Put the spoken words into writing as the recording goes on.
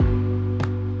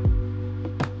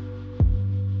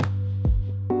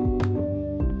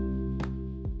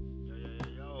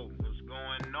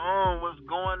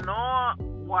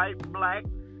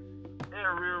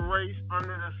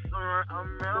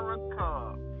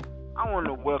America. I want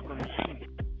to welcome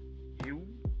you,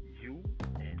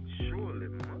 and surely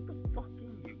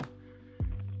motherfucking you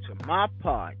to my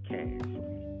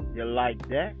podcast. You like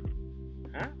that?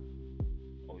 Huh?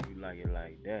 Oh, you like it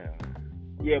like that? Huh?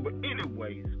 Yeah, but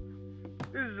anyways,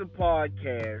 this is a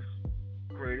podcast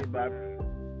created by me,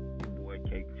 your boy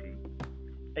KT,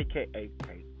 aka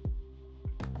K,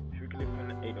 strictly from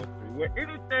the 803, where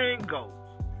anything goes.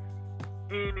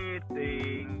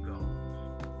 Anything goes.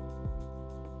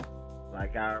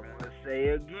 Like I want to say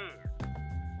again.